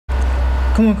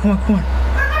Come on, come on, come on.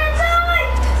 We're gonna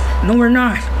die! No, we're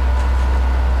not.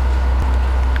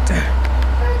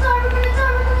 We're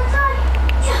gonna die!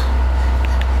 Yeah!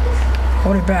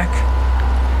 Hold it back.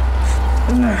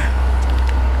 Come on!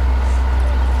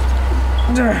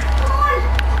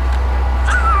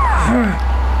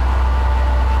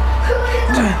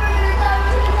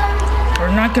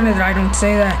 We're not gonna die, don't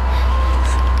say that.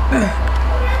 We're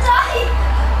gonna die!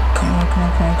 Come on, come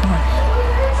on, come on, come on.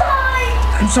 We're gonna die!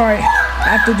 I'm sorry. I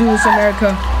have to do this,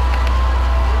 America.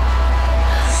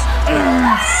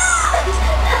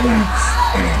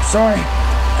 Sorry. I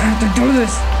have to do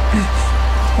this.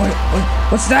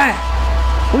 What's that?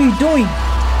 What are you doing?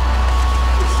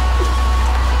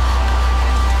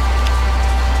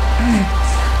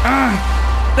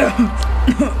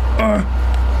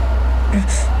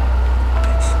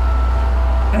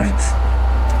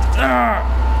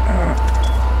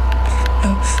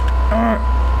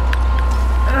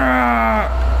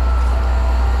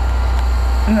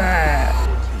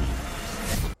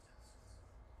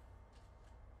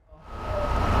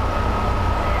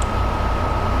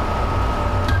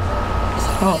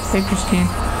 Oh, paper skin.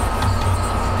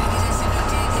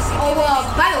 Oh, well,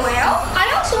 by the way, I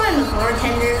also am the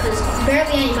bartender because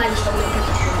barely anybody stole my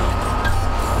picture.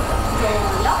 So,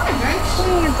 y'all want drinks?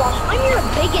 Oh my gosh, I'm your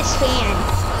biggest fan.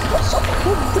 You're so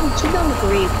cool, dude. You don't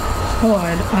agree. Oh,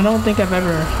 I don't think I've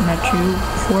ever met you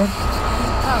before.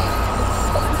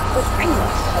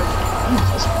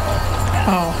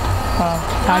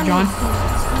 Hi, John.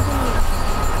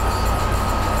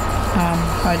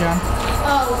 Hi, John.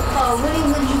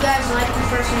 Would you guys like to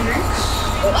first some drinks?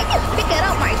 Well, I can pick it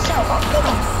up myself. I'll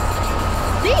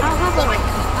have one.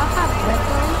 I'll have red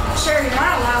wine. Sir, you're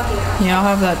not allowed here. Yeah, I'll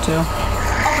have that too.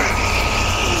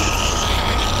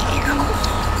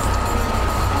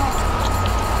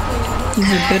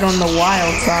 He's a bit on the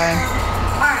wild side.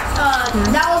 Alright,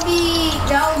 that will be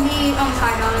 $5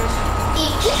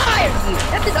 each. Who hired you?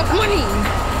 That's enough money.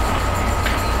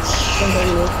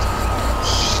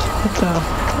 What the?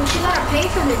 But you gotta pay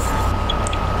for this.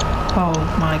 Oh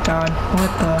my god. What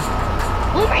the?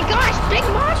 Oh my gosh, big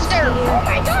monster! Oh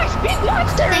my gosh, big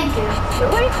monster! Thank you.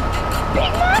 Wait, big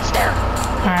monster!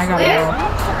 Alright, I gotta go.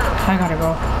 I gotta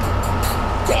go.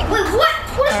 Big, Wait, what?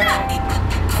 What is that?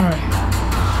 Alright.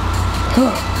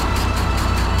 What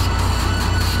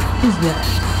is that?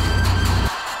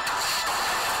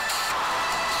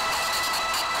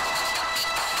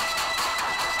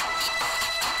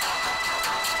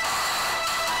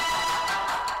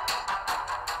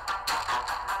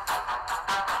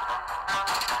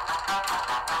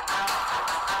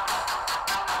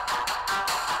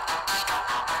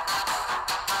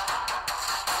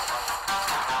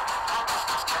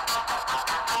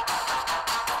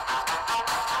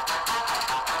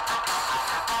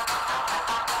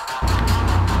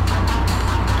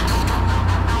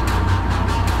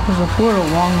 There's a portal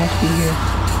long must be here.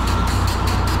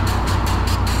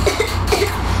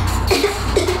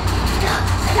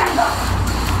 I gotta go.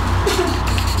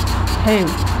 Hey,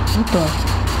 what the?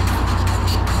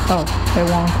 Oh, hey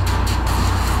Wong.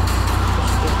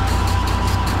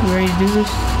 You ready to do this?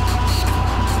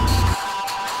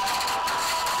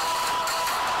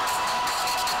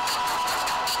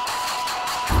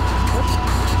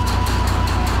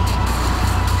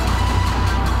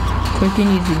 Quick and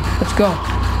easy. Let's go.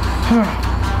 Well,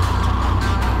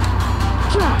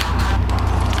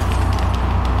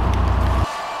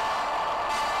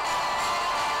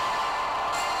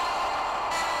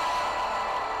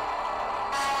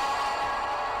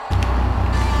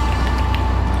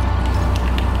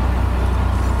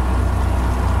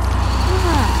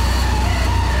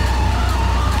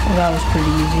 that was pretty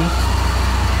easy.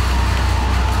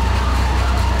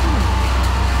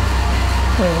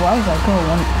 Wait, why was that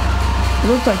going? It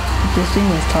looked like this thing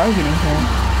was targeting her.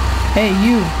 Hey,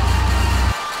 you!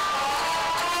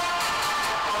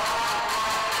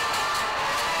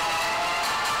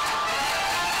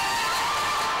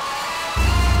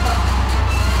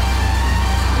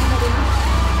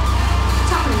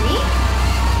 Talking to me?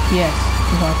 Yes,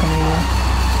 he's talking to you.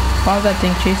 Why was that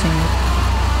thing chasing you?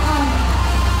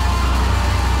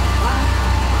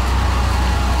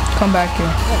 Come back here.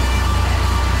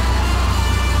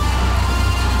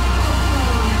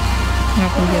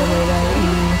 Not gonna get away that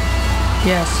easy.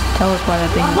 Yes, tell us why that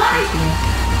thing is chasing you.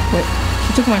 Wait,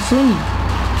 she took my sling.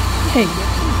 Hey,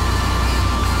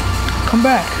 come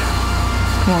back.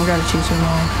 Come on, we gotta chase her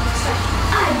along.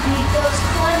 I beat those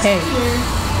clubs Hey. here.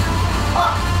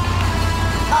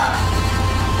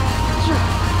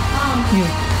 You,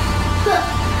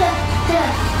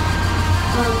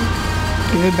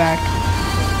 give it back.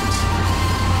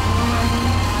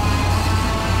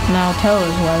 Now tell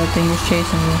us why the thing is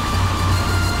chasing you.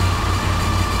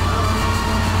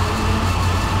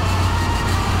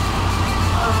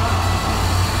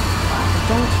 I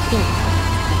don't think.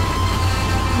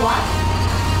 What?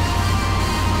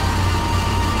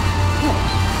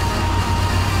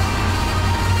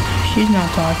 She's not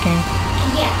talking.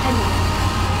 Yeah, I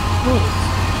know. Wait,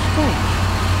 strange.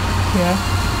 Yeah?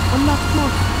 I'm not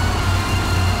smart.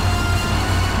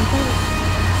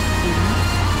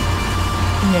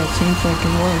 Yeah, it seems like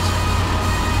it was.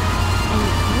 And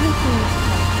everything like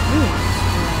ruins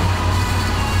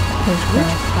Where's crap?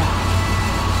 witchcraft.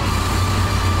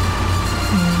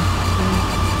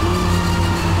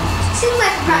 Seems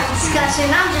like a private discussion.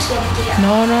 I'm just gonna get up.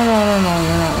 No,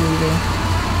 you're not leaving.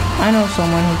 I know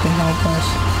someone who can help us.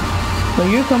 But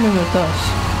you're coming with us.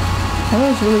 I know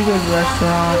this really good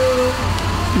restaurant.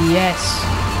 Yes.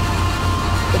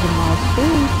 Get them all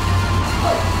food.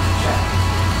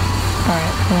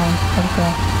 Alright, come on, let's go.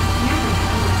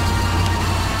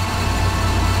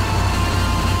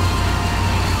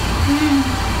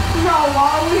 No, why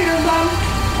are we here, Mom?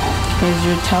 Because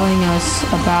you're telling us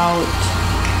about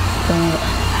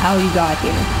how you got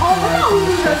here. Oh, I thought we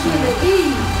were just gonna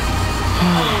eat.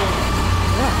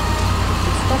 Yeah.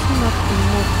 Discussing that the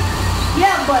most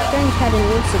Yeah, but strange had an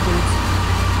incident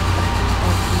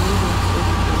of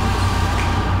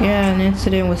meeting. Yeah, an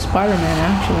incident with Spider-Man,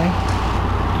 actually.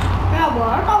 yeah, but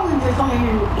I thought we were just coming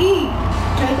here to eat.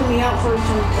 Taking me out for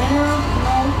some dinner, you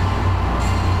know?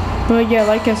 But yeah,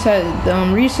 like I said,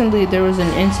 recently there was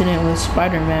an incident with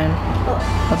Spider-Man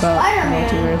about Spider-Man?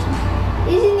 Multiverse.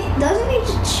 Doesn't he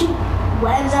just shoot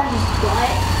webs out of his butt?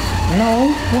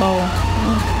 No, well,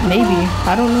 maybe.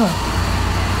 I don't know.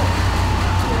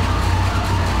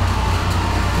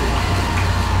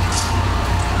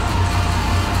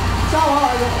 So,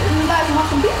 you guys want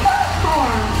some pizza?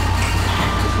 Or?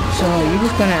 So you're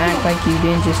just gonna act like you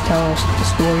didn't just tell us the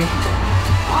story.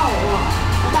 Oh, well,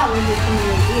 I thought we were just coming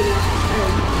here to eat like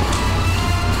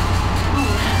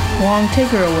I Wong, take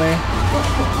her away.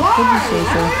 Why? We'll be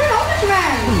safer. I'm hungry,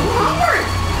 man. I'm hungry.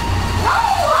 I'm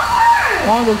hungry.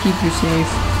 Wong will keep you safe.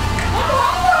 I'm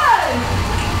hungry.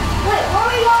 Wait, where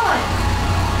are we going?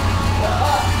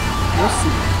 We'll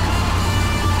see.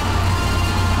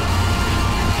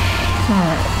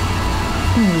 Alright.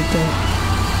 We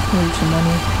need some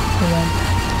money for them.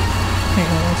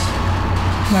 Anyways,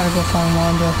 gotta go find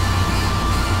Wanda.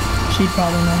 She'd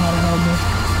probably know how to help me.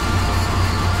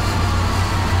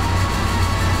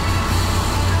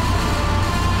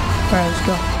 Alright, let's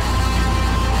go.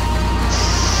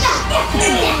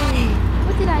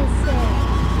 What did I say?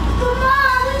 Come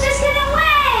on, we're just gonna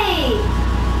wait.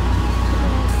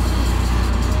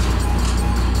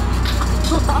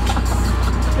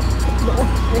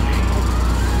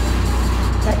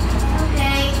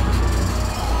 Okay.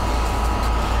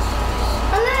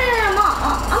 Oh, no,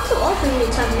 Mom. I'm too old for you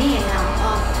to tell me now.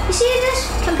 You see this?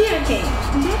 Computer King.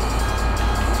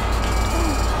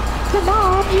 Come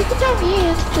on, you can tell me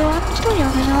it's true. I'm still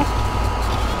young enough.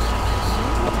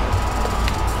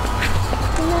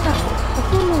 The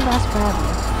food will last forever,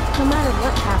 no matter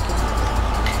what happens.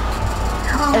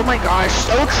 Oh my gosh,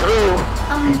 so true.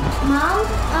 Mom,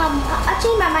 I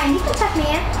changed my mind. You can tuck me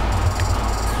in.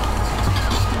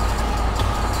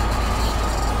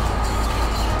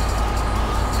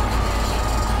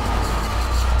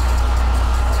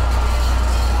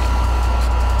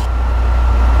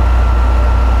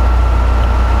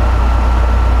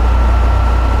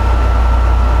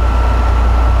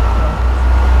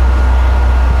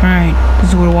 Alright, this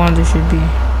is where Wanda should be.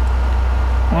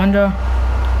 Wanda?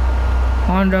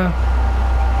 Wanda?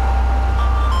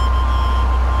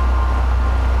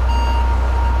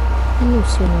 I knew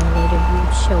sooner or later you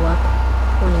would show up,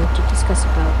 wanting to discuss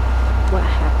about what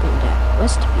happened at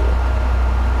Westview.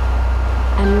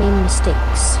 I made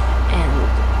mistakes, and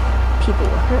people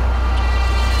were hurt.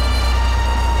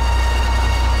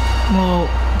 Well,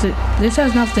 this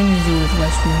has nothing to do with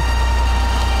Westview.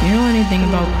 Do you know anything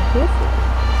about...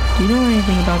 Do you know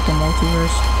anything about the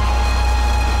multiverse?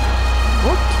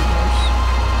 Multiverse?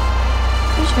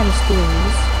 I just had a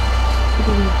theories. I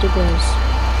believed it was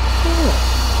real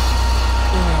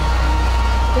and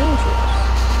dangerous.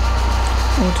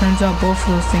 Well, it turns out both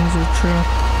of those things are true.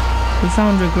 We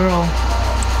found a girl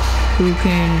who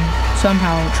can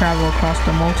somehow travel across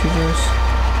the multiverse.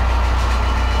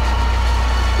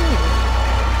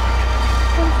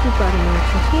 What if you brought him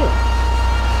over here?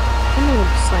 I know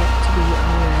what it's like to be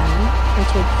on your own. I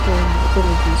take the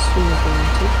abilities you were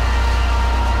granted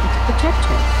and to protect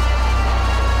her.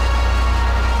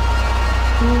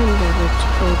 You never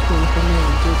told me her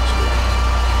name, did you?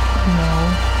 No.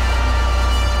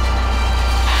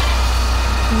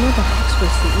 know the hex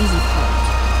was the easy part.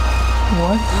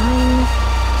 What?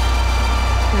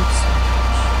 Not so much.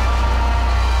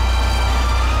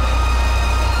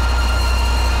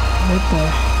 Right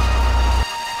there.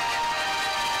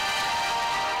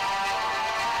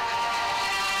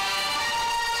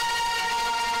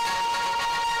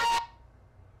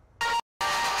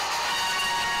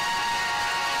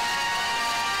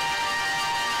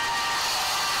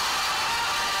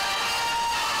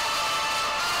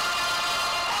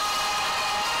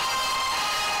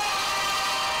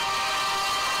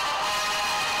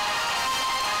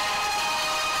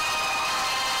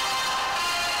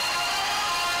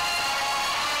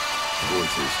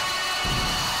 Voices.